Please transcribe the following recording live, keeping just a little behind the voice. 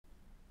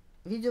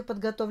Видео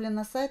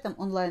подготовлено сайтом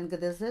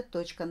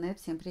onlinegdz.net.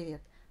 Всем привет!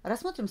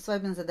 Рассмотрим с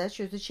вами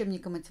задачу из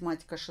учебника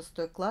 «Математика»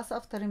 6 класс,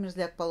 авторы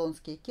Мерзляк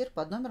Полонский В.Б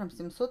под номером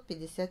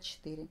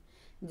 754.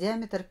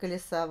 Диаметр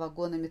колеса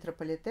вагона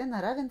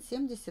метрополитена равен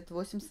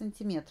 78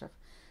 см.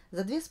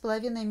 За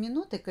 2,5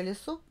 минуты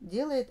колесо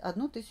делает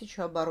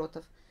 1000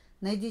 оборотов.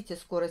 Найдите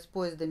скорость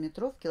поезда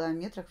метро в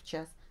километрах в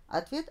час.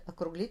 Ответ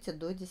округлите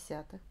до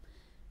десятых.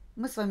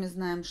 Мы с вами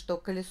знаем, что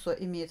колесо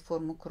имеет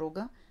форму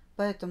круга,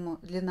 поэтому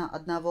длина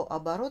одного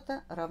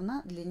оборота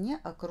равна длине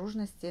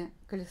окружности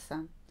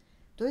колеса,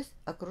 то есть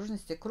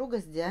окружности круга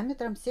с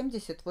диаметром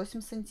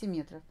 78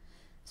 см.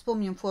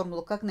 Вспомним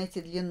формулу, как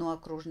найти длину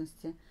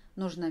окружности.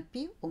 Нужно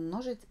π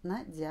умножить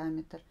на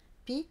диаметр.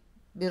 π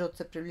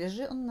берется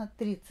приближенно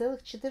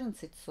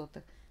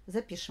 3,14.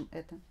 Запишем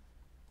это.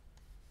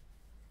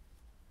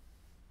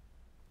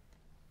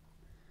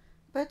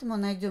 Поэтому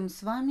найдем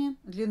с вами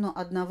длину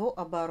одного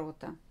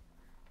оборота.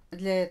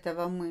 Для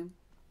этого мы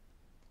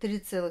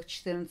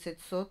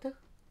 3,14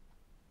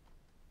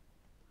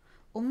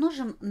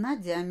 умножим на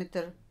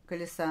диаметр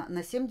колеса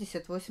на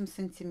 78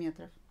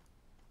 сантиметров.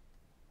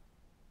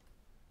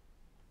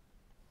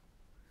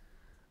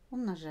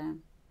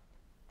 Умножаем.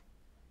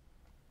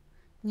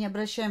 Не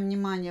обращаем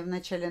внимания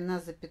вначале на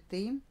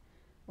запятые.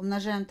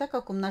 Умножаем так,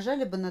 как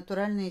умножали бы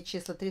натуральные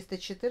числа.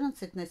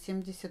 314 на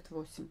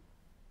 78.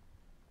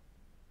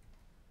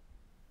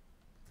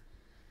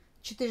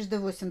 4 жды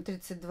 8 –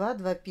 32,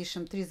 2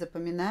 пишем, 3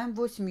 запоминаем,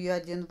 8 и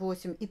 1 –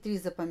 8 и 3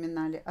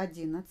 запоминали –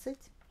 11.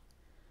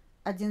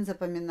 1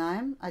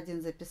 запоминаем,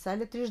 1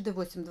 записали, 3 жды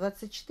 8 –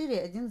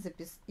 24, 1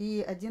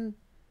 и 1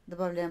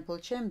 добавляем,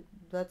 получаем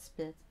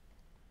 25.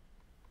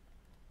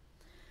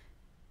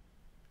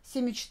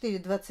 7 и 4 –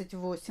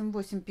 28,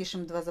 8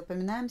 пишем, 2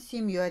 запоминаем,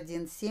 7 и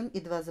 1 – 7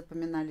 и 2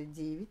 запоминали –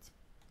 9.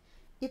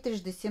 И 3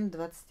 жды 7 –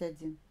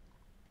 21.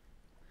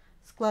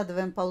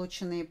 Складываем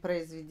полученные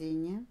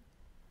произведения.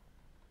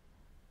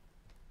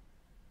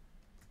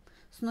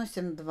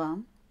 Сносим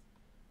 2.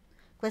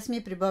 К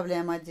 8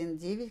 прибавляем 1,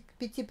 9. К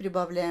 5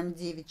 прибавляем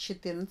 9,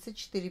 14.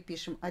 4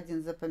 пишем,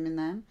 1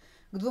 запоминаем.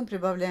 К 2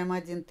 прибавляем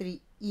 1,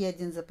 3 и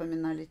 1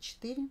 запоминали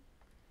 4.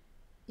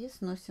 И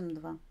сносим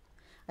 2.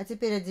 А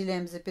теперь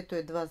отделяем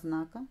запятой 2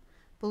 знака.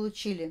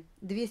 Получили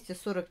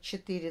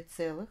 244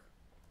 целых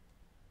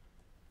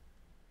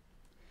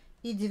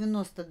и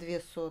 92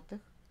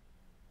 сотых.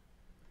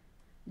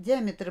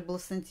 Диаметр был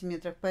в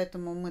сантиметрах,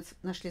 поэтому мы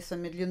нашли с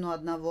вами длину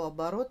одного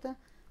оборота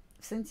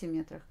в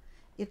сантиметрах.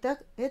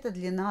 Итак, это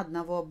длина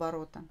одного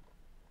оборота.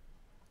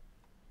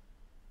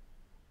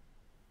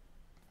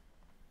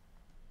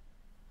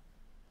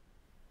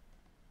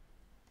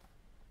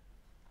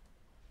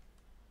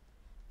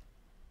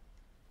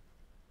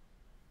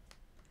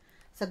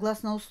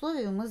 Согласно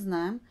условию, мы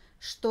знаем,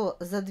 что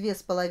за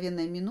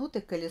 2,5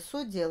 минуты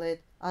колесо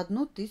делает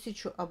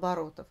 1000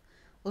 оборотов.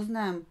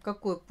 Узнаем,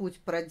 какой путь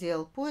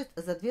проделал поезд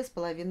за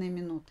 2,5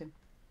 минуты.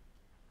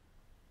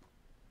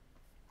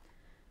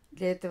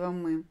 Для этого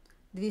мы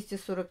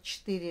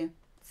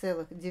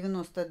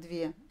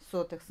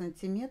 244,92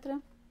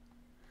 сантиметра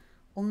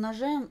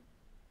умножаем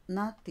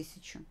на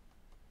 1000.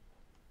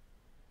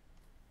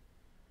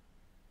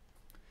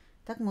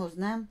 Так мы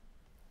узнаем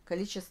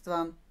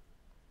количество.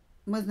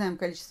 Мы знаем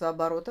количество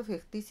оборотов,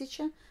 их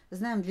 1000.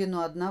 Знаем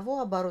длину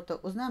одного оборота,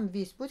 узнаем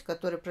весь путь,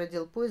 который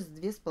проделал поезд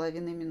за 2,5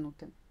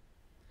 минуты.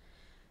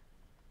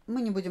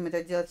 Мы не будем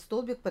это делать в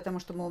столбик, потому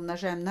что мы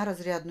умножаем на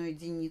разрядную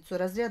единицу.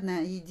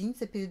 Разрядная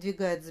единица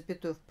передвигает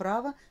запятую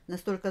вправо на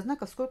столько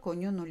знаков, сколько у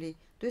нее нулей,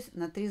 то есть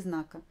на 3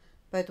 знака.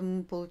 Поэтому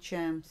мы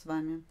получаем с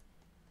вами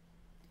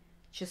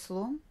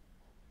число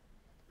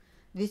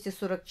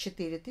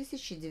 244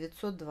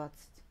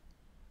 920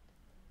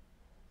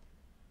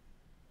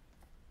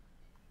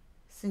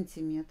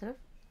 сантиметров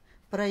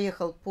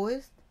проехал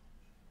поезд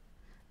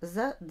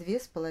за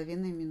 2,5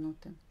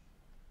 минуты.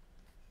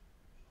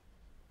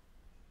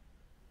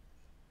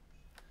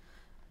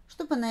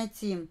 Чтобы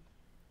найти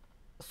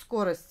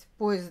скорость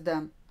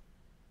поезда,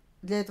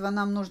 для этого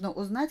нам нужно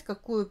узнать,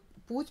 какой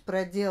путь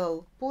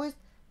проделал поезд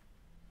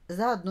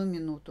за 1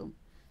 минуту.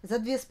 За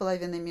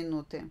 2,5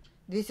 минуты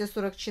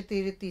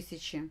 244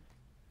 тысячи.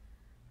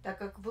 Так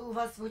как у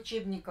вас в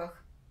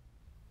учебниках,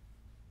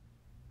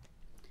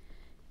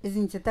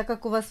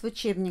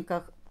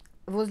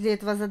 возле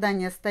этого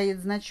задания стоит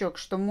значок,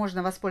 что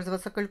можно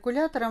воспользоваться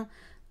калькулятором,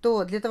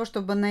 то для того,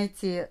 чтобы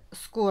найти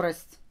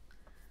скорость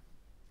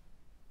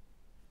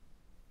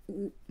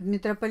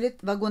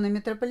вагона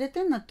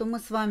метрополитена, то мы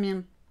с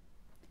вами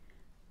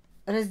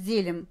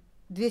разделим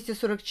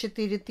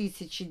 244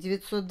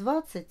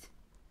 920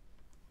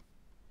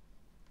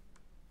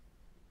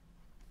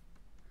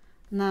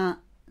 на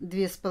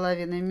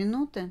 2,5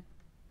 минуты,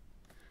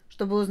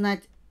 чтобы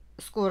узнать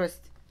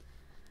скорость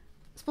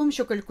с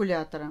помощью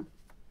калькулятора.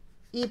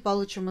 И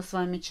получим мы с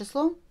вами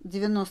число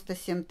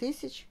 97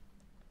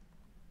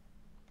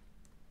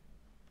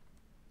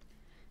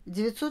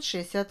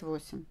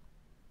 968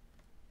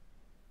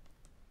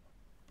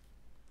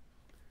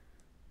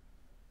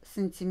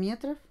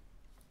 сантиметров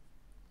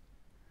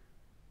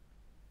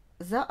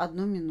за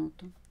 1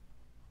 минуту.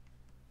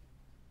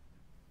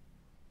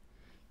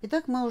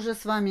 Итак, мы уже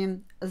с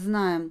вами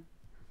знаем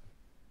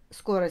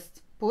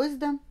скорость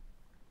поезда.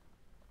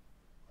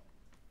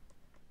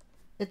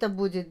 Это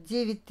будет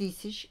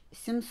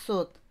 97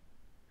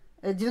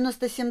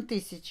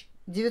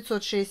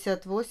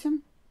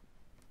 968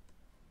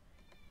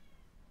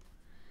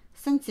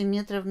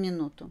 сантиметров в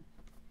минуту.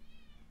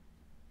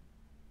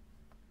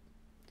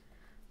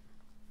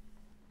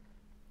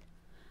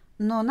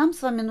 Но нам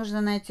с вами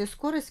нужно найти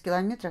скорость в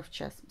километрах в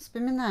час.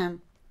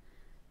 Вспоминаем.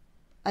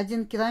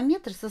 1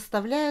 километр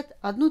составляет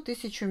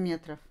 1000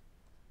 метров.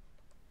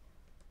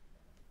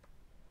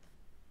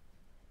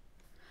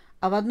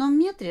 А в 1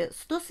 метре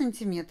 100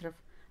 сантиметров.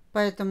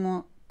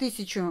 Поэтому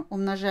 1000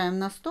 умножаем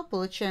на 100,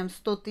 получаем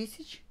 100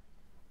 тысяч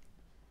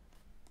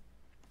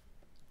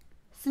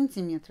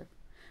сантиметров.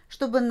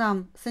 Чтобы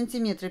нам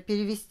сантиметры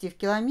перевести в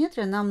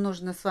километры, нам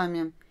нужно с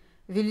вами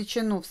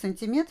величину в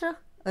сантиметрах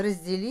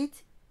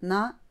разделить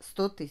на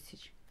 100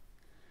 тысяч.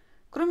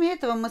 Кроме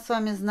этого, мы с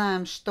вами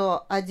знаем,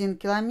 что 1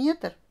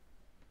 километр,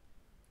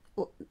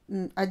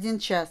 1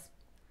 час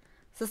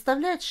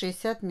составляет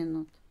 60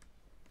 минут.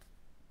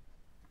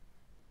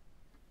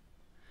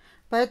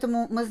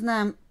 Поэтому мы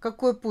знаем,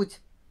 какой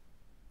путь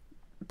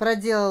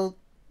проделал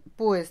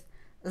поезд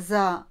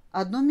за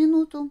 1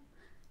 минуту.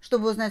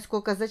 Чтобы узнать,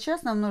 сколько за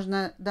час, нам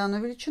нужно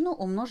данную величину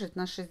умножить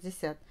на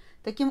 60.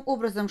 Таким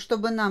образом,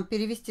 чтобы нам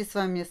перевести с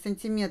вами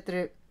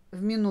сантиметры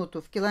в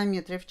минуту в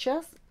километры в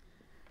час,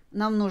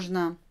 нам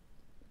нужно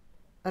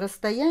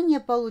расстояние,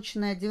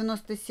 полученное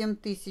 97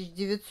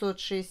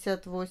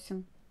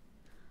 968,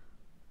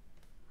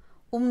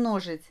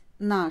 умножить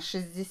на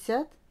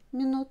 60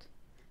 минут.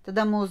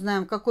 Тогда мы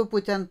узнаем, какой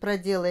путь он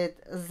проделает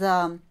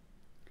за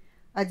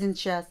 1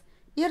 час,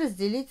 и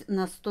разделить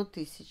на 100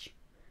 тысяч.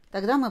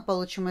 Тогда мы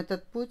получим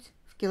этот путь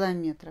в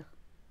километрах.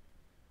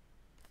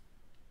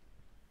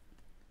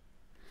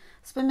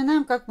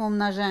 Вспоминаем, как мы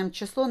умножаем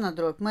число на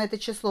дробь. Мы это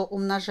число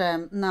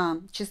умножаем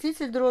на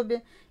числитель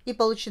дроби и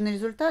полученный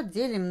результат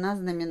делим на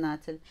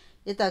знаменатель.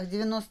 Итак,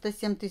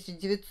 97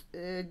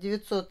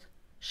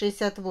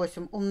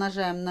 968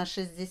 умножаем на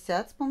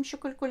 60 с помощью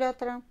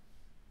калькулятора.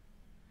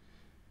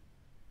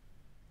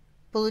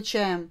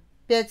 Получаем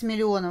 5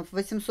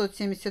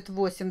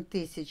 878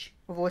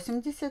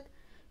 080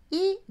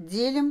 и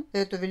делим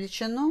эту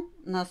величину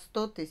на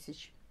 100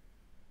 тысяч.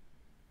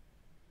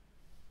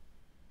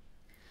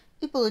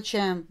 И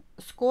получаем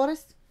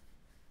скорость.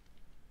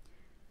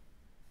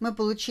 Мы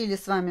получили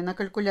с вами на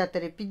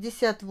калькуляторе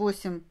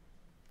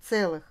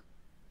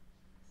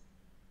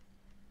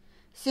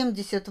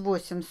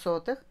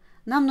 58,78.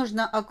 Нам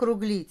нужно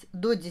округлить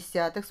до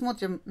десятых.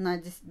 Смотрим на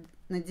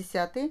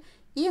десятые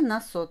и на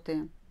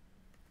сотые.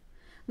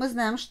 Мы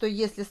знаем, что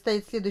если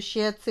стоит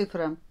следующая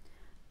цифра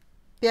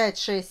 5,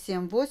 6,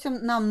 7, 8,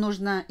 нам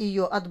нужно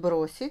ее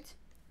отбросить,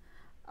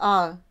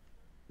 а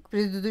к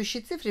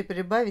предыдущей цифре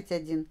прибавить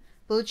 1.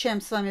 Получаем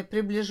с вами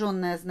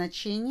приближенное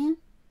значение,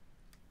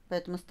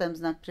 поэтому ставим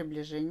знак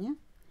приближения.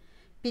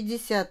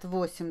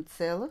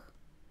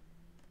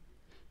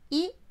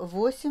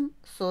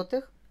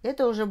 58,8.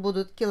 Это уже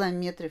будут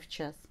километры в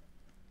час.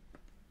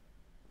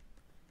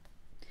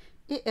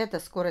 И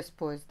это скорость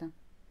поезда.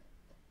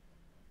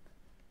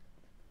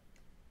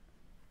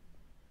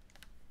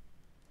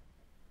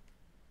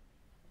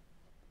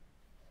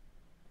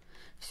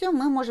 Все,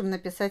 мы можем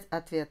написать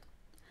ответ.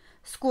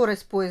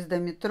 Скорость поезда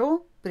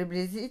метро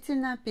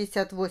приблизительно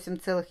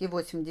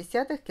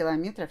 58,8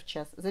 км в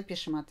час.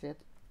 Запишем ответ.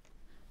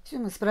 Все,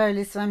 мы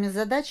справились с вами с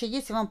задачей.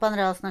 Если вам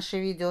понравилось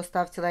наше видео,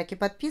 ставьте лайки,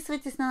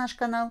 подписывайтесь на наш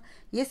канал.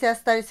 Если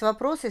остались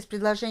вопросы,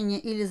 предложения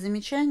или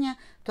замечания,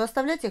 то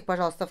оставляйте их,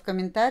 пожалуйста, в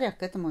комментариях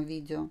к этому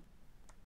видео.